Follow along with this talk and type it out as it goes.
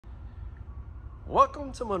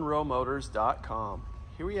Welcome to MonroeMotors.com.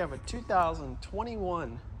 Here we have a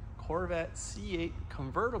 2021 Corvette C8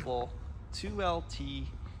 convertible 2LT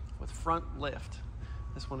with front lift.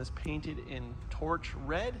 This one is painted in torch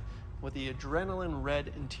red with the adrenaline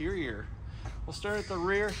red interior. We'll start at the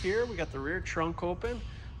rear here. We got the rear trunk open,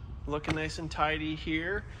 looking nice and tidy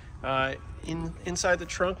here. Inside the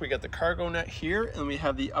trunk we got the cargo net here, and we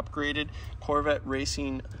have the upgraded Corvette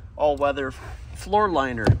Racing all-weather floor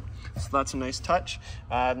liner. So that's a nice touch.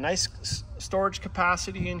 Nice storage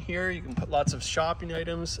capacity in here. You can put lots of shopping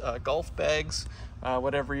items, golf bags,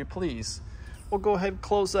 whatever you please. We'll go ahead and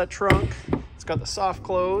close that trunk. It's got the soft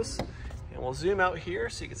close, and we'll zoom out here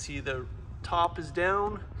so you can see the top is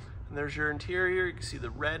down, and there's your interior. You can see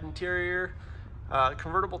the red interior.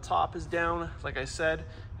 Convertible top is down, like I said.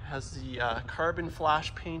 It has the carbon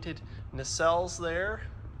flash painted nacelles there,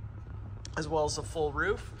 as well as the full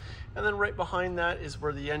roof. And then right behind that is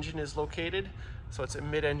where the engine is located. So it's a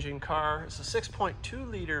mid-engine car. It's a 6.2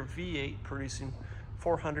 liter V8 producing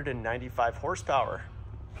 495 horsepower.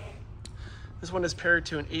 This one is paired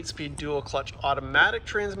to an 8-speed dual clutch automatic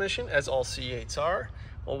transmission, as all C8s are.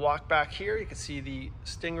 We'll walk back here. You can see the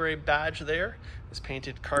Stingray badge there. It's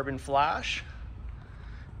painted carbon flash.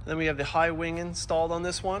 And then we have the HighWing installed on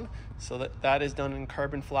this one, so that is done in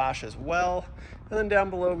carbon flash as well. And then down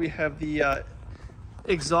below we have the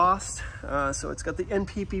exhaust. So it's got the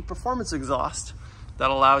NPP performance exhaust that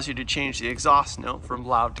allows you to change the exhaust note from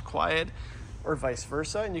loud to quiet or vice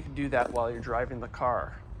versa, and you can do that while you're driving the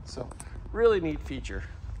car. So really neat feature.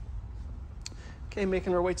 Okay,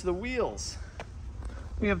 making our way to the wheels.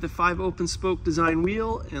 We have the 5 open spoke design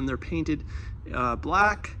wheel, and they're painted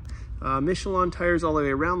black. Michelin tires all the way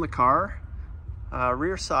around the car.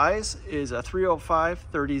 Rear size is a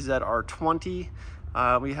 305/30ZR20.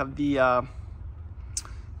 We have the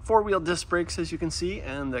 4-wheel disc brakes, as you can see,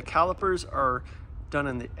 and the calipers are done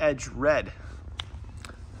in the edge red.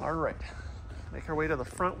 All right, make our way to the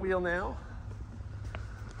front wheel now.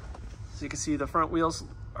 So you can see the front wheels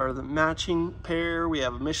are the matching pair. We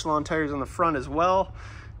have Michelin tires on the front as well.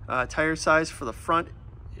 Tire size for the front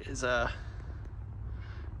is a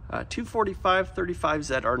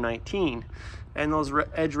 245/35ZR19, and those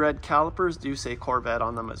edge red calipers do say Corvette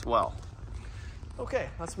on them as well. Okay,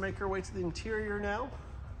 let's make our way to the interior now.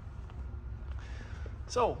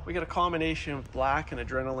 So we got a combination of black and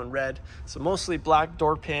adrenaline red. So mostly black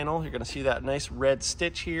door panel. You're gonna see that nice red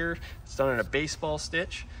stitch here. It's done in a baseball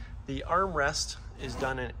stitch. The armrest is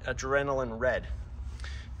done in adrenaline red.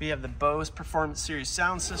 We have the Bose Performance Series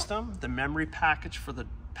sound system, the memory package for the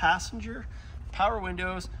passenger, power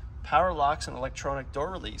windows, power locks, and electronic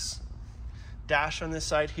door release. Dash on this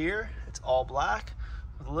side here, it's all black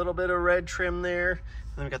with a little bit of red trim there.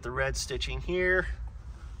 And then we got the red stitching here.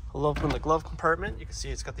 I'll open the glove compartment. You can see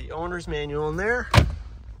it's got the owner's manual in there.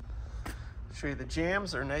 Show you the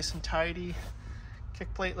jams, they're nice and tidy.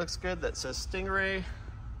 Kick plate looks good, that says Stingray.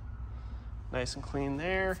 Nice and clean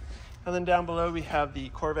there. And then down below we have the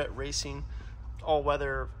Corvette Racing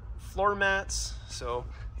all-weather floor mats. So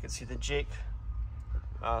you can see the Jake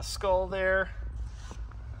skull there.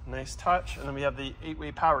 Nice touch. And then we have the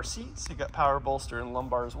 8-way power seats. You got power bolster and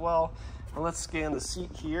lumbar as well. And let's scan the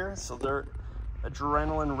seat here. So they're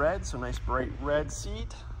adrenaline red, so nice bright red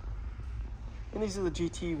seat. And these are the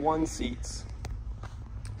GT1 seats.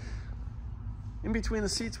 In between the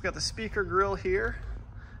seats we got the speaker grill here.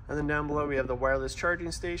 And then down below we have the wireless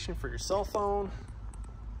charging station for your cell phone.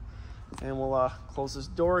 And we'll close this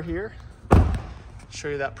door here. Show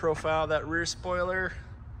you that profile, that rear spoiler.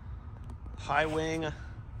 HighWing,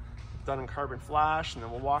 done in carbon flash. And then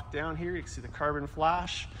we'll walk down here, you can see the carbon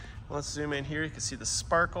flash. Let's zoom in here, you can see the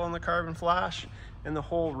sparkle on the carbon flash, and the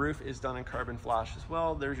whole roof is done in carbon flash as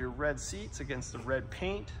well. There's your red seats against the red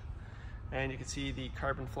paint, and you can see the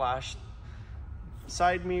carbon flash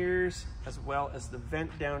side mirrors as well as the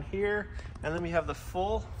vent down here. And then we have the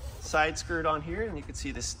full side skirt on here, and you can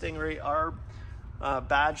see the Stingray R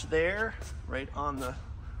badge there, right on the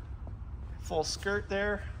full skirt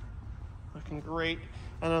there. Looking great.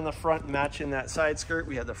 And on the front, matching that side skirt,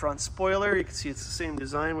 we have the front spoiler. You can see it's the same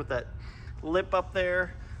design with that lip up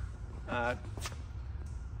there.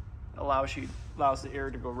 Allows the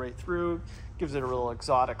air to go right through. Gives it a real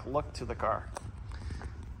exotic look to the car.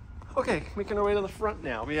 Okay, making our way to the front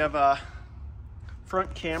now. We have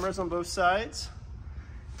front cameras on both sides.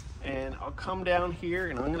 And I'll come down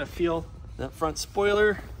here and I'm gonna feel that front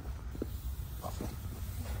spoiler.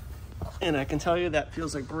 And I can tell you that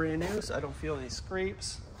feels like brand new, so I don't feel any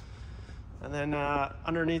scrapes. And then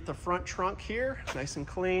underneath the front trunk here, nice and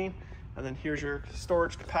clean. And then here's your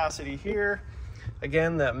storage capacity here.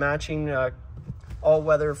 Again, that matching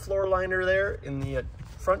all-weather floor liner there in the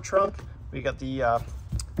front trunk. We got the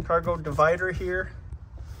cargo divider here,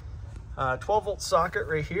 12-volt socket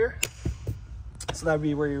right here. So that'd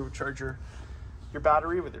be where you would charge your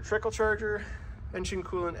battery with your trickle charger, engine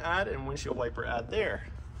coolant add, and windshield wiper add there.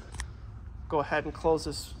 Go ahead and close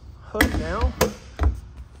this hood now.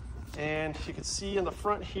 And you can see in the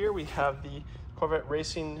front here, we have the Corvette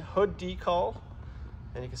Racing hood decal.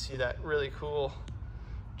 And you can see that really cool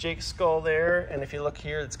Jake skull there. And if you look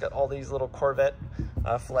here, it's got all these little Corvette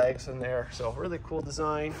flags in there. So really cool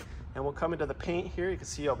design. And we'll come into the paint here. You can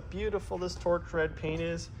see how beautiful this torch red paint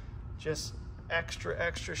is. Just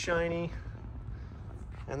extra shiny.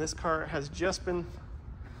 And this car has just been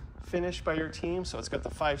finished by your team, so it's got the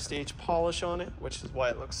 5-stage polish on it, which is why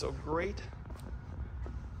it looks so great.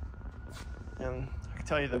 And I can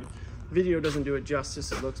tell you the video doesn't do it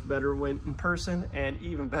justice. It looks better when in person and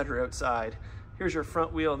even better outside. Here's your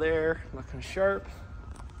front wheel there, looking sharp.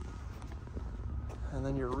 And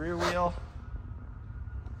then your rear wheel.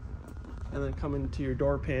 And then coming to your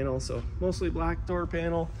door panel, so mostly black door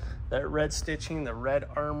panel, that red stitching, the red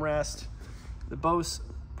armrest, the Bose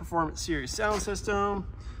Performance Series sound system,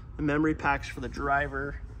 the memory package for the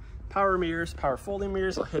driver, power mirrors, power folding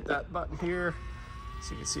mirrors. I'll hit that button here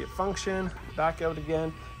so you can see it function. Back out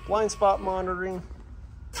again, blind spot monitoring,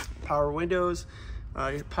 power windows,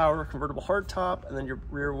 your power convertible hardtop, and then your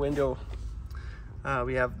rear window.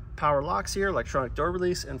 We have power locks here, electronic door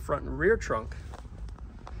release, and front and rear trunk.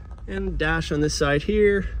 And dash on this side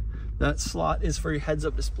here, that slot is for your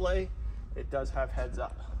heads-up display. It does have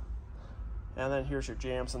heads-up. And then here's your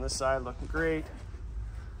jams on this side, looking great.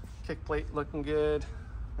 Kick plate looking good,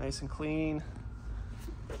 nice and clean.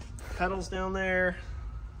 Pedals down there,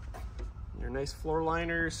 your nice floor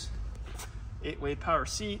liners, 8-way power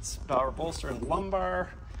seats, power bolster and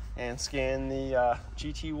lumbar, and scan the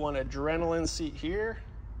GT1 Adrenaline seat here.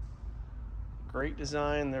 Great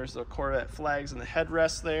design. There's the Corvette flags and the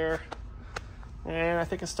headrest there. And I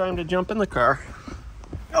think it's time to jump in the car.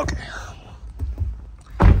 Okay.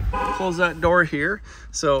 Close that door here.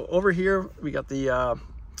 So over here, we got the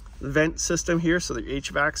vent system here, so the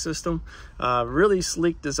HVAC system. Really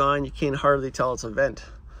sleek design. You can't hardly tell it's a vent.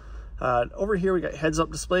 Over here, we got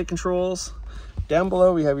heads-up display controls. Down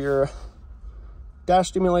below, we have your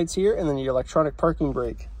dash dimming lights here, and then your electronic parking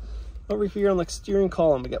brake. Over here on the steering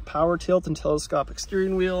column, we got power tilt and telescopic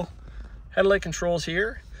steering wheel. Headlight controls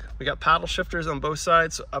here. We got paddle shifters on both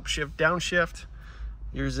sides, so upshift, downshift.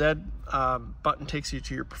 Your Z button takes you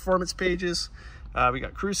to your performance pages. We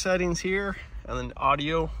got cruise settings here, and then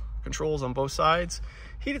audio controls on both sides.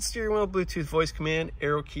 Heated steering wheel, Bluetooth voice command,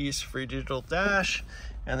 arrow keys for your digital dash,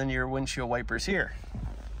 and then your windshield wipers here.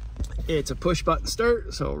 It's a push button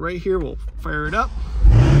start, so right here we'll fire it up.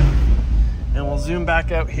 And we'll zoom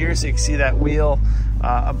back out here so you can see that wheel,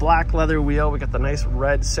 a black leather wheel. We got the nice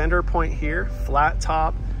red center point here, flat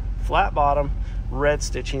top, flat bottom, red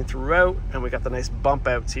stitching throughout, and we got the nice bump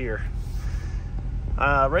outs here.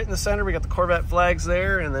 Right in the center, we got the Corvette flags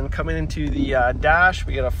there, and then coming into the dash,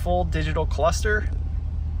 we got a full digital cluster.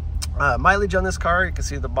 Mileage on this car, you can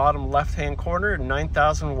see the bottom left-hand corner,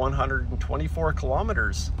 9,124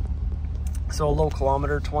 kilometers. So low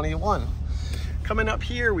kilometer 21. Coming up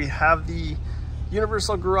here, we have the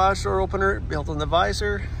universal garage door opener built in the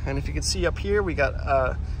visor. And if you can see up here, we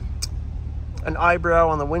got an eyebrow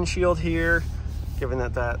on the windshield here, giving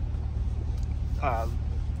it that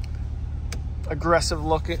aggressive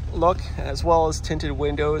look, as well as tinted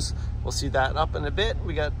windows. We'll see that up in a bit.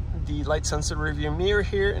 We got the light sensitive rear mirror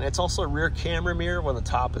here, and it's also a rear camera mirror when the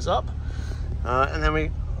top is up. And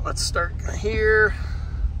then let's start here.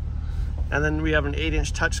 And then we have an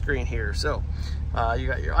 8-inch touchscreen here. So you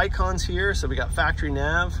got your icons here. So we got factory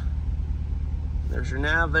nav. There's your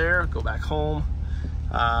nav there. Go back home.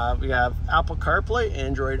 We have Apple CarPlay,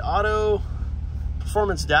 Android Auto,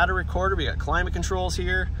 performance data recorder. We got climate controls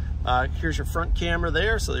here. Here's your front camera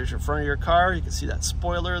there. So there's your front of your car. You can see that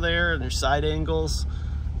spoiler there and your side angles.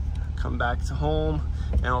 Come back to home,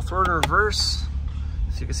 and I'll throw it in reverse.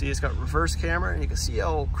 So you can see it's got reverse camera, and you can see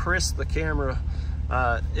how crisp the camera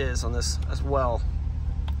is on this as well.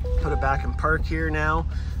 Put it back in park here now.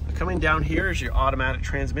 But coming down here is your automatic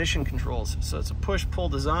transmission controls. So it's a push-pull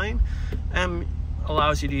design and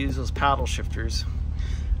allows you to use those paddle shifters.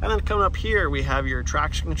 And then coming up here, we have your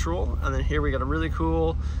traction control. And then here we got a really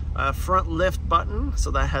cool front lift button. So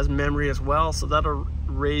that has memory as well. So that'll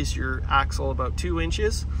raise your axle about 2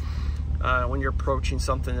 inches. When you're approaching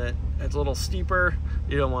something that's a little steeper,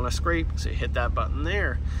 you don't want to scrape, so you hit that button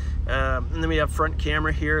there. And then we have front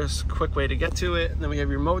camera here, is a quick way to get to it. And then we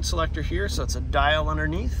have your mode selector here, so it's a dial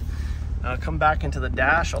underneath. Come back into the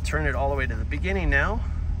dash. I'll turn it all the way to the beginning now.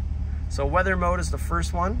 So weather mode is the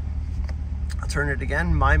first one. I'll turn it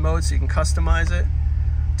again, my mode, so you can customize it.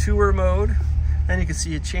 Tour mode, and you can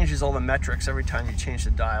see it changes all the metrics every time you change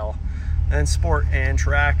the dial. And sport and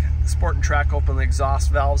track. Sport and track open the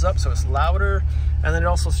exhaust valves up so it's louder, and then it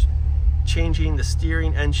also changing the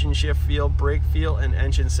steering, engine shift feel, brake feel, and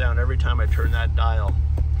engine sound every time I turn that dial.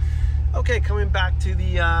 Okay, coming back to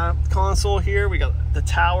the console here, we got the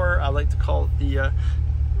tower. I like to call it the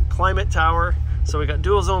climate tower. So we got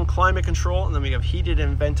dual zone climate control, and then we have heated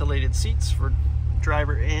and ventilated seats for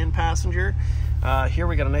driver and passenger. Here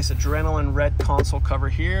we got a nice adrenaline red console cover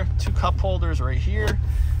here, 2 cup holders right here,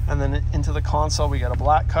 and then into the console we got a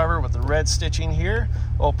black cover with the red stitching here.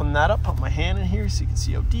 Open that up, put my hand in here so you can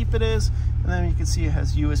see how deep it is, and then you can see it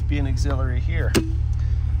has USB and auxiliary here.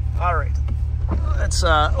 All right, let's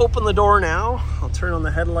open the door now. I'll turn on the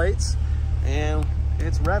headlights, and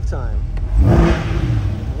it's rev time.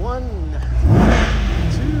 1,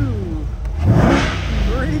 2,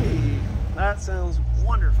 3. That sounds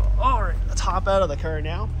wonderful. All right, let's hop out of the car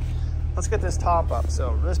now. Let's get this top up.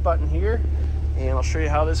 So this button here, and I'll show you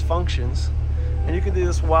how this functions. And you can do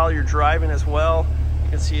this while you're driving as well. You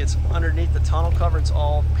can see it's underneath the tonneau cover. It's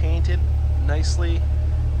all painted nicely.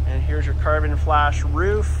 And here's your carbon flash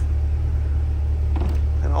roof.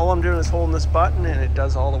 And all I'm doing is holding this button, and it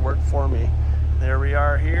does all the work for me. There we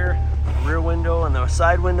are here. The rear window and the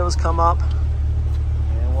side windows come up.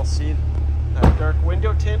 And we'll see that dark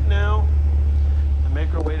window tint now. And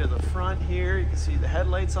make our way to the front here. You can see the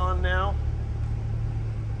headlights on now.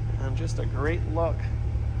 And just a great look.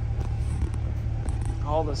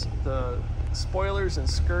 All this, the spoilers and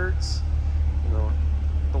skirts, you know,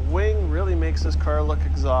 the wing really makes this car look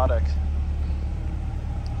exotic.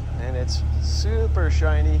 And it's super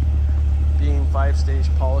shiny, being 5-stage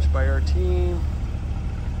polished by our team.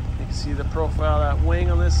 You can see the profile of that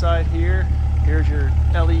wing on this side here. Here's your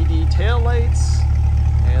LED tail lights,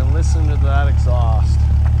 and listen to that exhaust.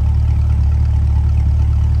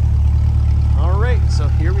 All right, so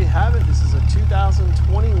here we have it. This is a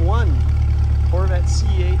 2021 Corvette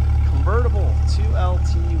C8 convertible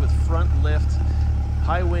 2LT with front lift,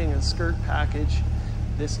 high wing and skirt package.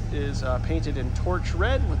 This is painted in torch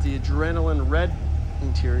red with the adrenaline red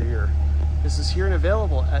interior. This is here and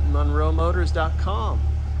available at MonroeMotors.com.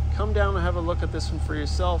 Come down and have a look at this one for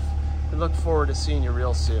yourself, and look forward to seeing you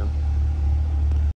real soon.